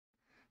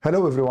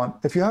Hello everyone.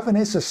 If you have an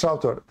Asus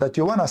router that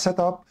you want to set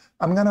up,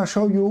 I'm going to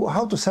show you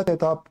how to set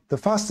it up the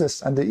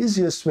fastest and the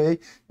easiest way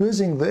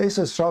using the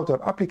Asus Router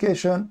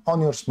application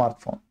on your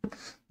smartphone.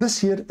 This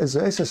here is the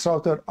Asus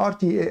Router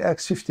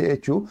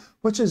RTAX58U,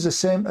 which is the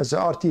same as the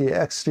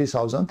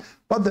RTAX3000,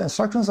 but the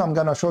instructions I'm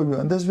going to show you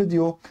in this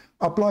video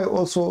apply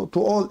also to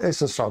all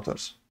Asus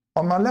routers.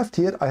 On my left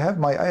here, I have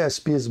my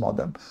ISP's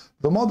modem.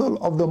 The model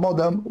of the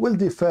modem will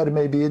differ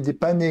maybe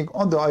depending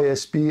on the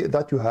ISP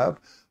that you have,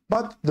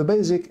 but the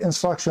basic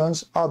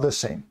instructions are the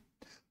same.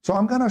 So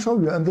I'm going to show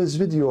you in this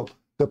video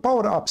the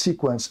power up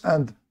sequence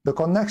and the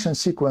connection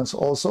sequence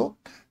also.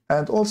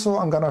 And also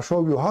I'm going to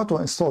show you how to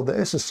install the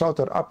Asus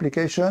Router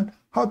application,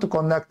 how to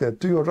connect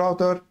it to your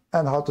router,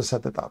 and how to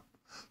set it up.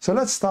 So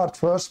let's start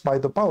first by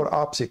the power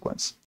up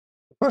sequence.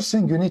 The first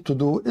thing you need to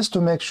do is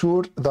to make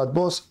sure that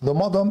both the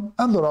modem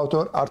and the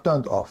router are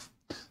turned off.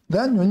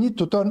 Then you need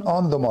to turn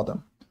on the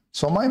modem.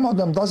 So my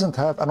modem doesn't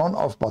have an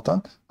on-off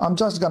button. I'm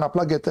just going to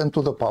plug it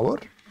into the power.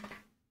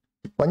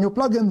 When you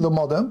plug in the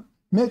modem,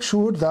 make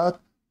sure that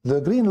the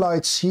green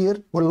lights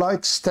here will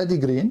light steady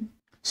green.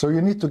 So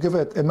you need to give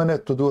it a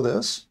minute to do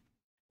this.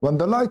 When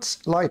the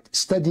lights light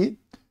steady,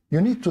 you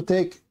need to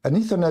take an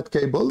Ethernet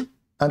cable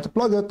and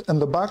plug it in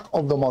the back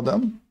of the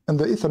modem in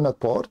the Ethernet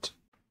port.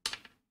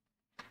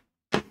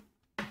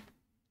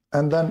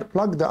 And then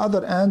plug the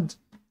other end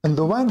in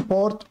the WAN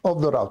port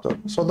of the router.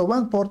 So the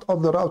WAN port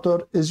of the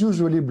router is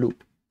usually blue.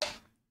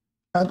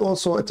 And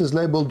also it is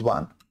labeled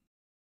WAN.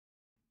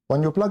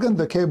 When you plug in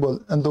the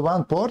cable in the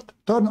WAN port,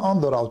 turn on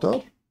the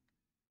router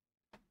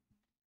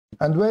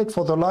and wait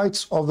for the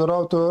lights of the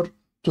router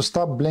to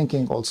stop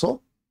blinking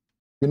also.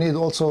 You need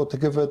also to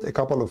give it a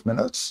couple of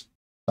minutes.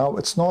 Now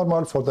it's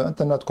normal for the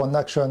internet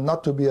connection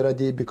not to be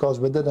ready because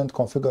we didn't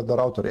configure the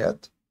router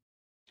yet.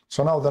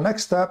 So now the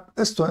next step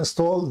is to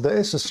install the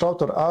Asus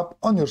Router app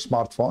on your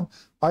smartphone.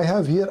 I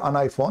have here an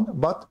iPhone,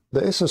 but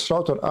the Asus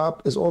Router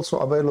app is also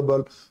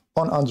available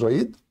on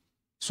Android.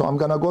 So I'm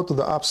gonna go to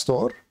the App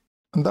Store.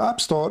 In the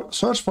App Store,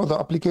 search for the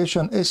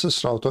application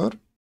Asus Router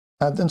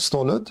and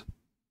install it.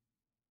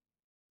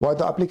 While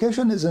the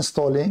application is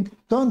installing,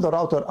 turn the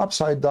router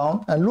upside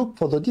down and look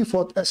for the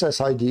default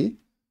SSID.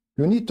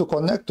 You need to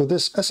connect to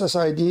this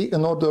SSID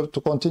in order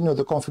to continue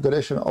the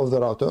configuration of the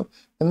router.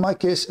 In my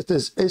case, it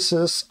is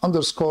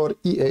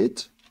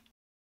Asus_E8.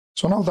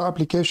 So now the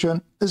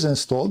application is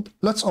installed.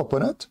 Let's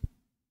open it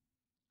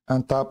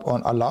and tap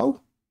on Allow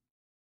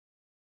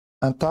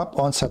and tap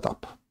on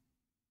Setup.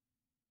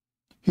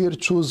 Here,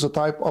 choose the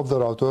type of the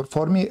router.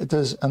 For me, it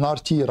is an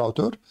RT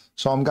router.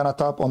 So I'm going to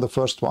tap on the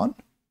first one.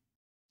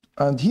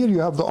 And here you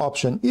have the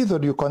option. Either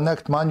you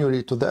connect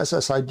manually to the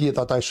SSID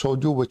that I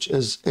showed you, which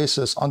is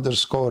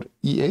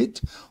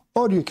Asus_E8,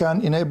 or you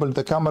can enable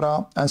the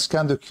camera and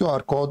scan the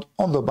QR code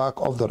on the back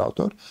of the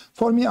router.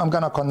 For me, I'm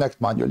going to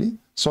connect manually.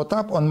 So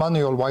tap on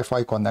Manual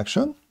Wi-Fi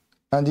Connection.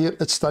 And here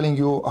it's telling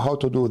you how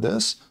to do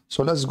this.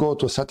 So let's go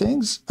to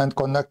Settings and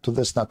connect to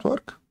this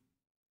network.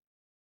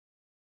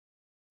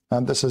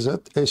 And this is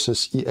it,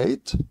 Asus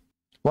E8.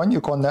 When you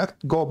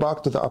connect, go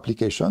back to the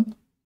application.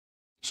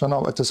 So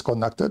now it is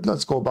connected.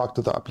 Let's go back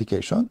to the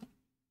application.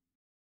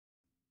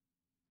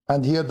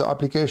 And here the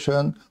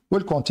application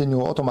will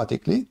continue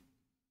automatically.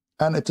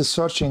 And it is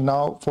searching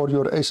now for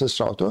your Asus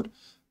router.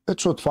 It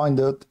should find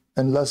it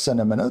in less than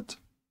a minute.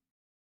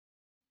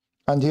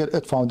 And here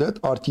it found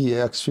it,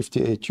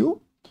 RTAX58U.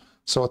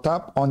 So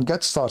tap on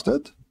Get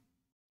Started.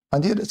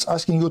 And here it's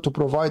asking you to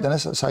provide an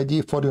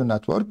SSID for your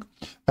network.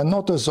 And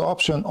notice the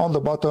option on the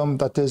bottom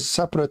that is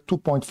separate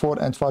 2.4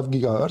 and 5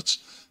 gigahertz.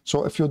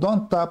 So if you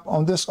don't tap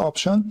on this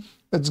option,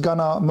 it's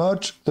gonna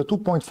merge the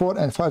 2.4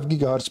 and 5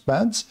 gigahertz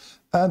bands,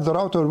 and the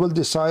router will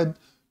decide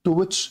to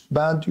which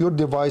band your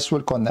device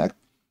will connect.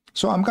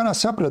 So I'm gonna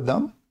separate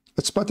them.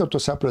 It's better to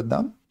separate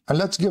them. And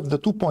let's give the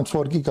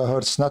 2.4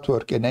 gigahertz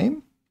network a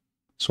name.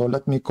 So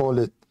let me call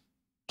it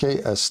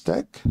KS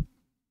Tech.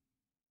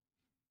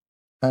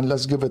 And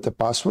let's give it a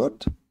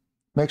password.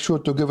 Make sure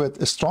to give it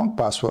a strong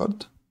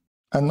password.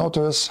 And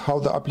notice how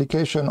the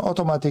application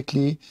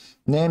automatically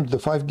named the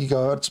 5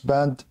 gigahertz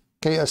band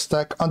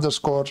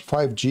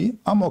KS_5G.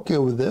 I'm okay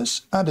with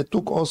this. And it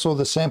took also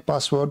the same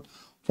password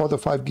for the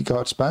 5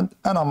 gigahertz band.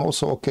 And I'm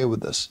also okay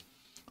with this.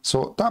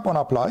 So tap on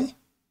Apply.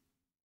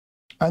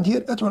 And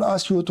here it will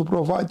ask you to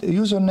provide a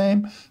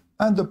username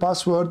and the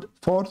password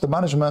for the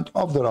management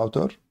of the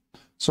router.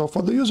 So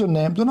for the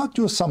username, do not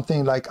use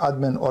something like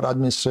admin or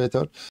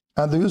administrator.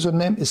 And the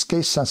username is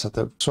case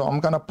sensitive. So I'm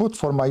going to put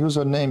for my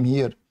username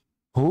here,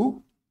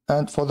 who.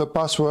 And for the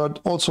password,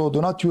 also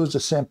do not use the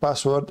same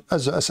password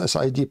as the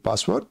SSID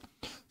password.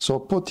 So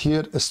put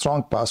here a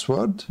strong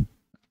password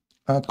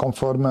and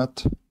confirm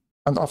it.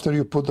 And after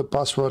you put the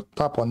password,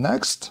 tap on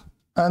Next.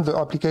 And the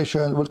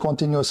application will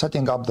continue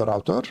setting up the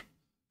router.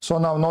 So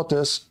now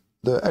notice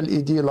the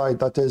LED light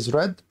that is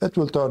red, it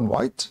will turn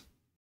white.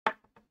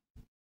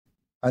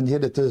 And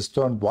here it is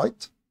turned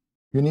white.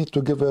 You need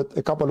to give it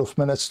a couple of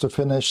minutes to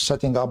finish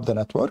setting up the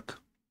network.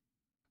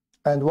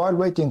 And while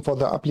waiting for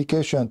the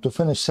application to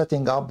finish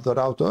setting up the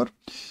router,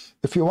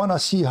 if you want to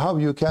see how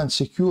you can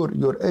secure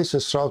your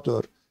Asus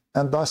router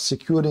and thus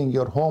securing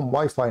your home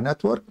Wi-Fi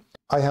network.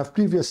 I have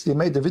previously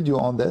made a video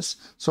on this,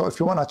 so if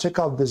you want to check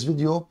out this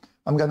video,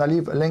 I'm going to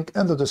leave a link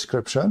in the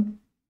description.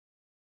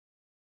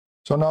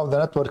 So now the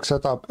network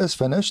setup is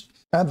finished,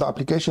 and the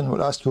application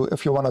will ask you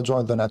if you want to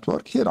join the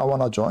network. Here I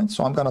want to join,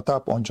 so I'm going to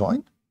tap on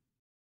join,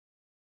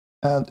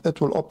 and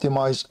it will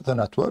optimize the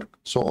network.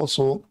 So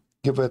also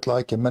give it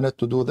like a minute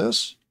to do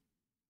this.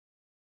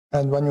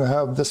 And when you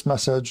have this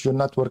message, your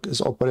network is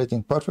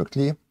operating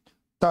perfectly,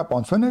 tap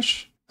on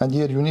finish. And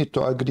here you need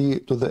to agree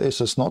to the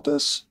Asus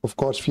notice. Of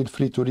course, feel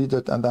free to read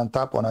it and then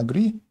tap on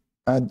agree.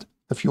 And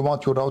if you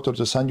want your router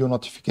to send you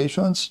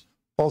notifications,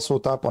 also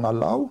tap on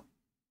allow.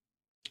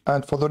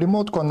 And for the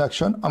remote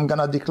connection, I'm going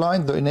to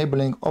decline the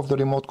enabling of the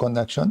remote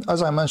connection.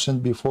 As I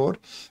mentioned before,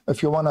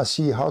 if you want to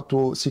see how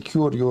to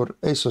secure your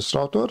Asus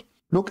router,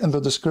 look in the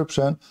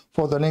description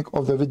for the link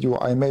of the video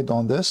I made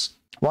on this.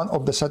 One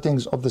of the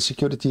settings of the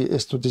security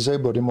is to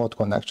disable remote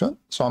connection.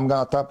 So I'm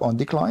going to tap on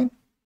decline.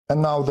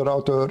 And now the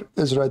router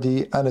is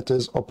ready and it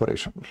is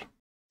operational.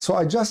 So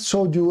I just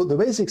showed you the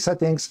basic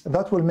settings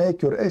that will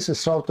make your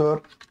Asus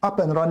router up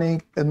and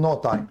running in no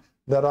time.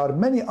 There are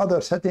many other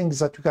settings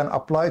that you can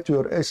apply to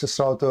your Asus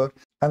router,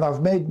 and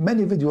I've made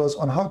many videos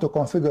on how to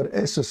configure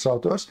Asus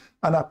routers,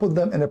 and I put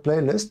them in a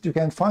playlist. You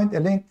can find a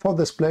link for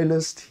this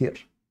playlist here.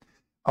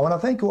 I want to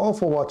thank you all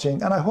for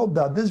watching, and I hope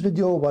that this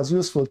video was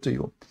useful to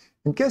you.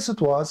 In case it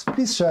was,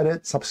 please share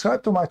it,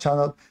 subscribe to my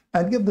channel,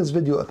 and give this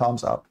video a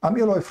thumbs up. I'm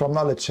Eloy from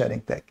Knowledge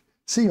Sharing Tech.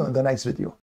 See you in the next video.